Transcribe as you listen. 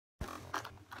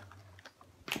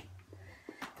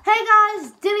Hey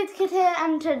guys, DillyTheKid here,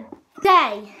 and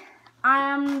today I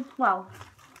am,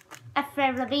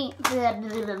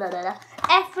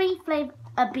 every flavour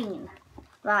of bean.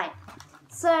 Right,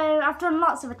 so I've done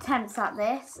lots of attempts at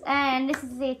this, and this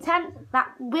is the attempt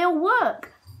that will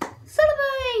work.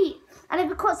 Celebrate! And if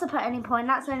it cuts up at any point,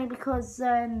 that's only because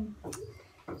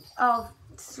of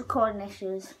recording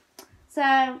issues.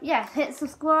 So yeah, hit the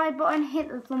subscribe button, hit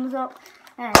the thumbs up,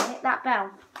 and hit that bell.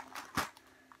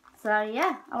 So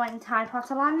yeah, I went into Harry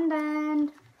Potter Land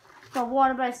and got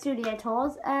Warner Bros. Studio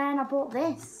Tours, and I bought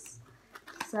this.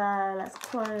 So let's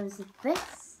close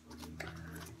this.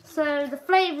 So the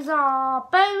flavours are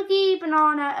bogey,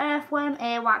 banana, earthworm,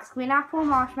 earwax, green apple,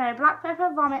 marshmallow, black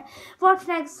pepper, vomit, rotten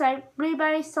egg soap,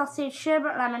 blueberry, sausage,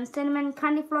 sherbet, lemon, cinnamon,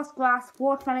 candy floss, grass,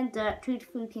 watermelon, dirt, tutti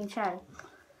frutti and cherry.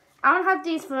 I haven't had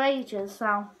these for ages,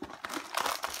 so...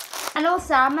 And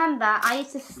also, I remember I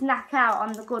used to snack out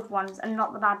on the good ones and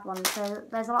not the bad ones. So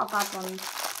there's a lot of bad ones.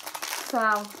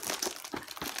 So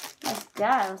let's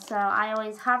go. So I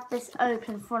always have this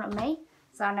open in front of me,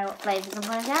 so I know what flavours I'm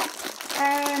going to get.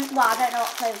 Well, I don't know what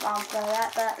flavour I'm going to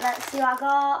get, but let's see what I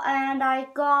got. And I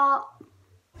got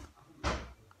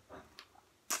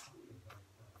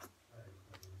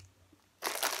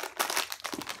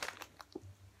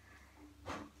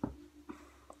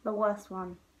the worst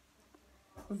one.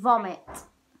 Vomit,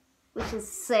 which is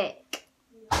sick.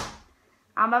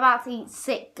 I'm about to eat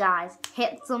sick, guys.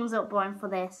 Hit the thumbs up button for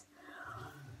this.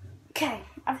 Okay,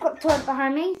 I've got the toilet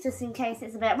behind me, just in case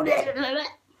it's a bit...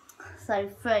 So,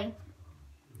 3,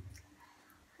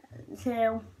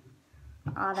 2,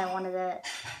 I don't want to do it.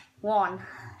 1.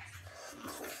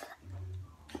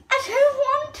 I don't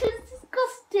want to, it's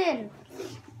disgusting.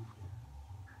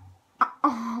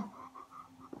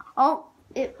 Oh,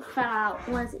 it fell out.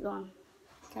 Where's it gone?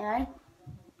 Okay.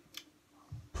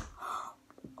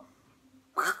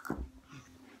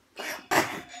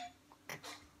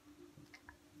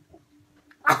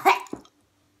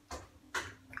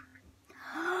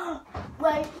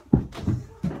 Wait.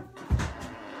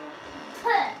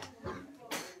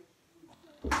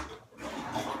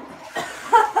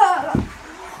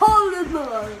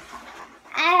 Horrible.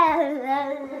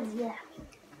 Yeah.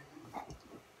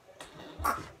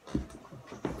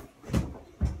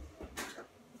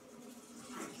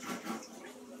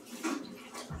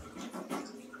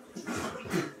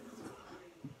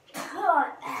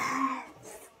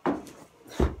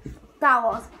 That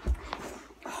was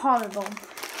horrible.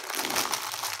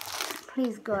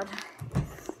 Please, God.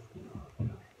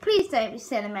 Please don't be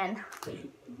cinnamon.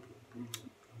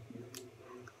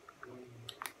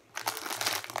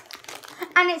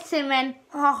 And it's cinnamon.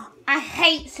 Oh, I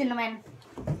hate cinnamon.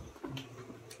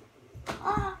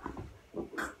 Oh.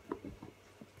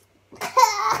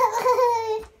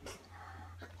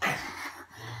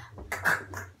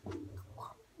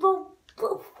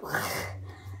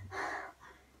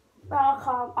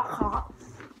 I can't.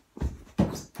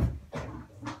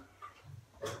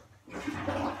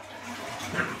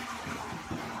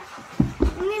 I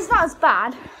mean, it's not as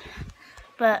bad,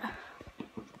 but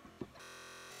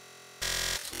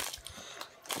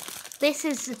this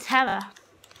is the terror.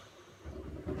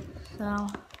 So,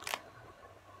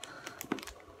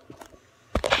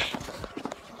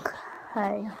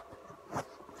 okay,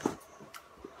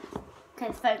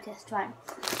 it's focused, right?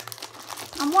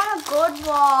 I want a good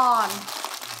one.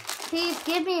 Please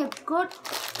give me a good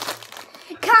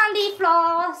candy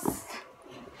floss.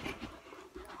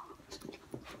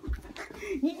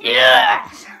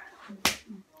 Yes!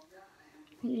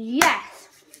 Yes!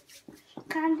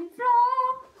 Candy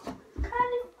floss!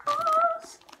 Candy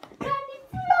floss! Candy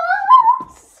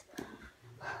floss!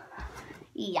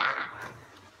 Yeah!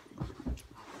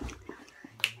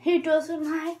 Who doesn't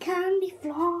like candy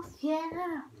floss?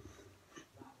 Yeah!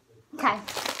 Okay.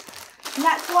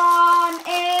 Next one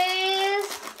is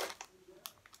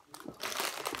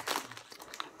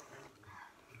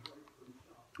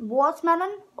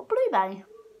watermelon or blueberry.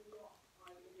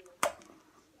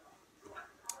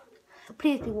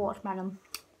 Please be watermelon.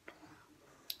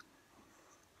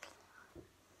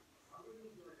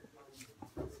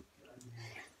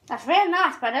 That's really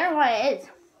nice, but I don't know what it is.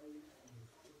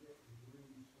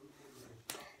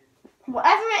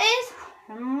 Whatever it is,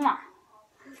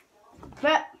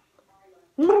 but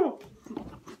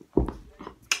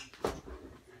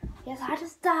yes, I had to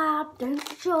stop. Don't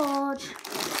judge.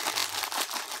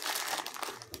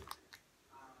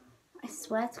 I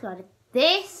swear to God,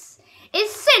 this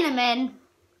is cinnamon.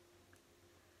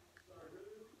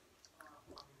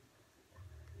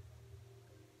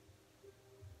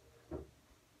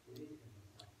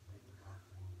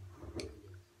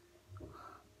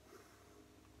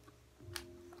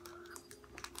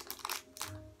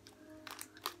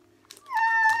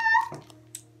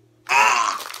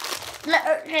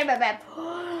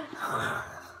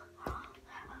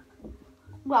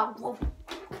 Well.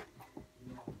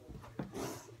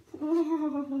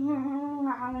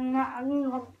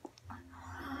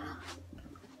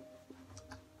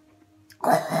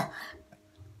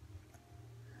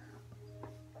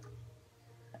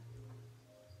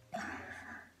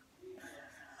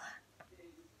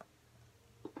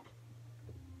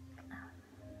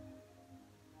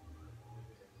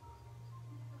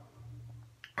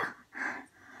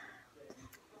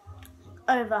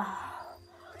 Over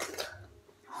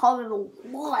horrible.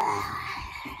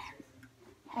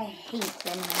 I hate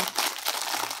them.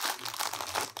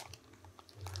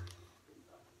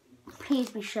 Please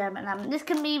be sherbet lemon. This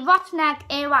can be rotten egg,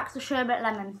 earwax, or sherbet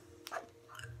lemon.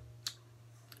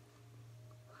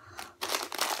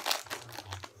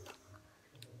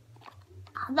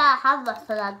 I've never had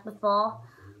rotten egg before.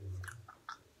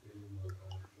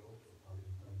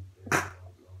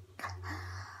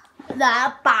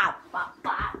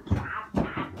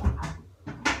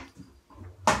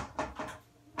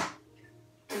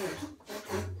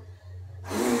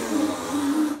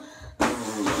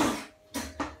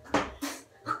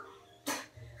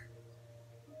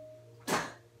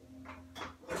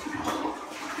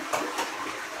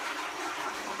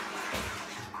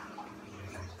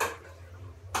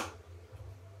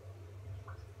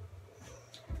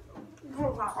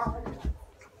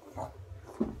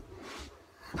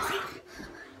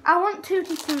 I want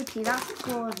Tutti Frutti, that's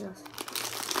gorgeous.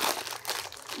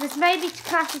 This may be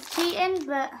classed as cheating,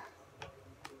 but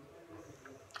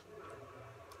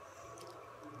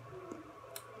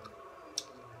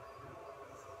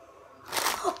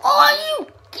are you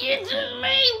kidding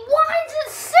me? Why is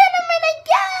it cinnamon again?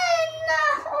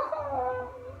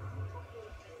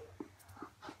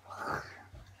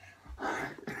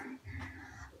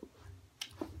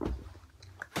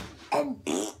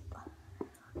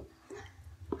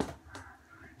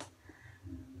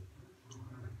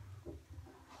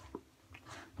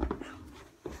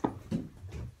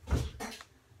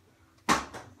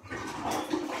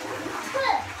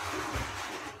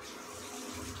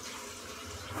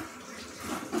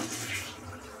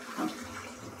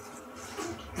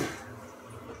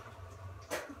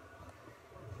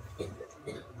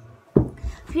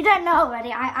 If you don't know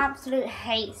already, I absolutely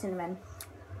hate cinnamon.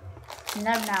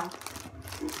 No.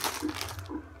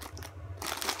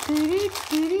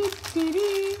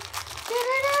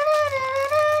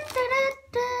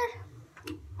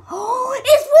 Oh,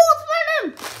 it's watermelon!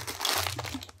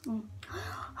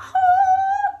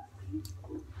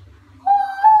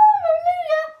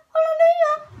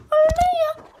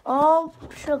 Hallelujah. Oh,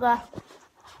 sugar.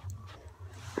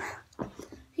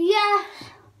 Yes.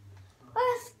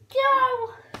 Let's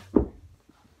go.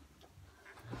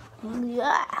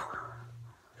 Yeah.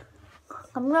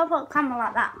 I'm gonna put a camera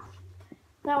like that.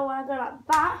 So when I go like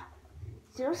that,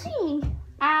 you'll see me.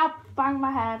 I'll bang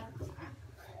my head.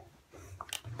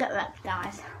 Get wrecked,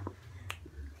 guys.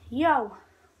 Yo.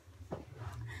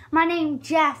 My name's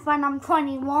Jeff and I'm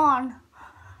 21.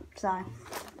 So.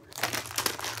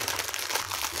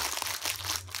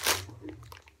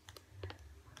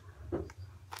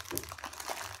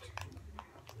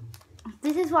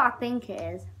 This is what I think it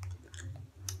is.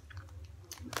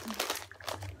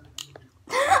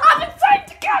 I'm excited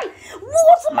to go!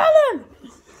 Watermelon!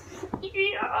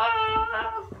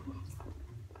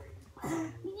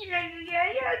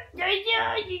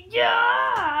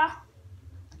 Yeah.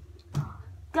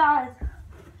 Guys,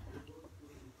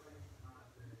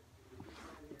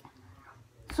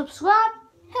 subscribe,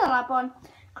 hit the like button,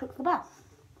 click the bell.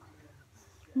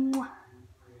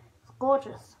 It's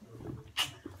gorgeous.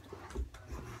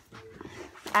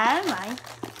 Oh my.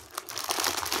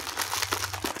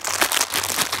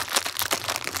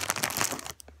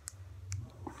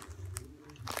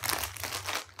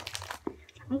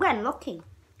 I'm getting lucky.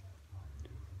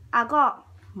 I got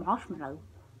marshmallow.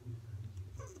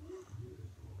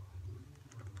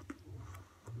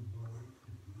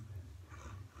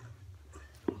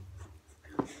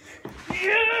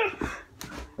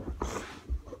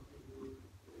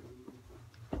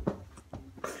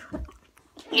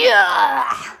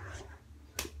 Yeah.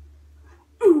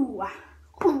 Ooh.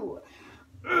 Ooh.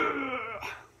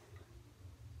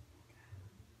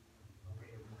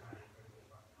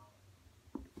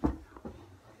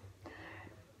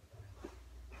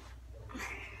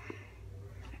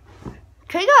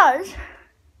 Okay, guys.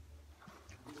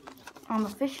 I'm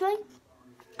officially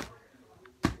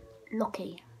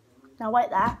lucky. Now wait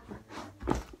there.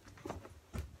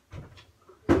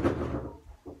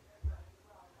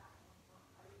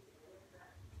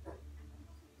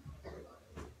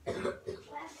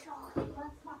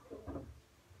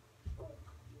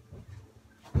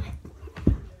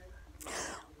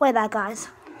 Wait there, guys.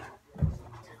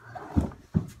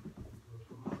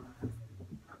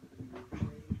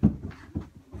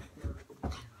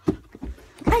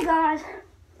 Hey guys,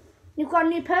 you've got a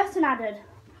new person added.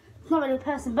 It's not really a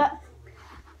person, but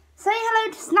say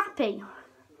hello to Snappy.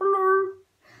 Hello.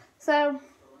 So,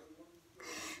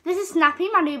 this is Snappy,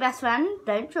 my new best friend.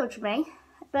 Don't judge me.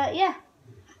 But yeah.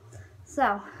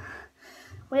 So,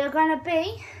 we are going to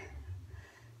be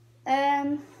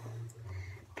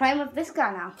playing with this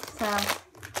guy now. So,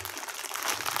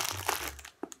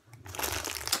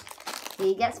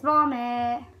 he gets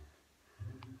vomit.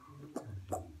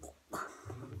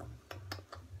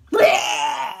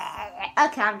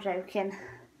 Okay, I'm joking.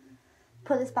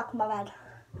 Put this back on my bed.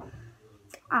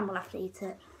 I'm gonna have to eat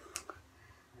it.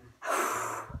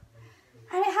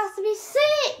 And it has to be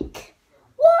sick!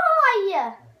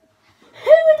 Why?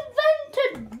 Who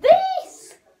invented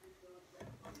this?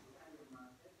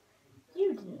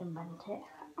 You didn't invent it.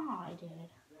 I did.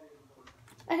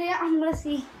 And yeah, I'm gonna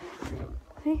see.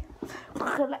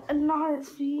 Look at a nice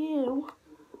view.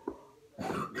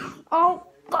 Oh,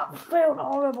 that felt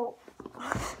horrible.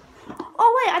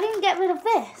 Oh wait, I didn't get rid of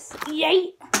this.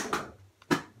 Yay!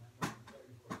 I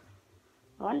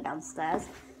went downstairs.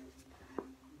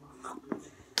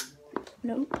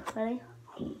 Nope, ready?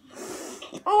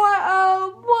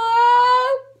 Oh,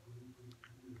 whoa!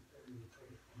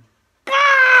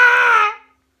 Ah!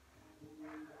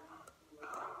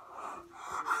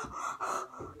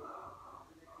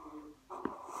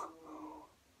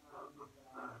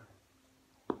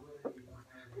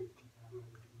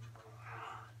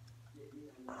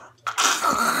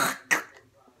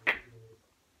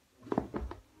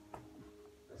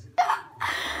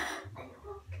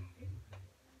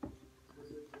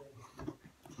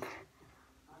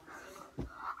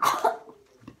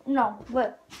 No,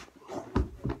 wait.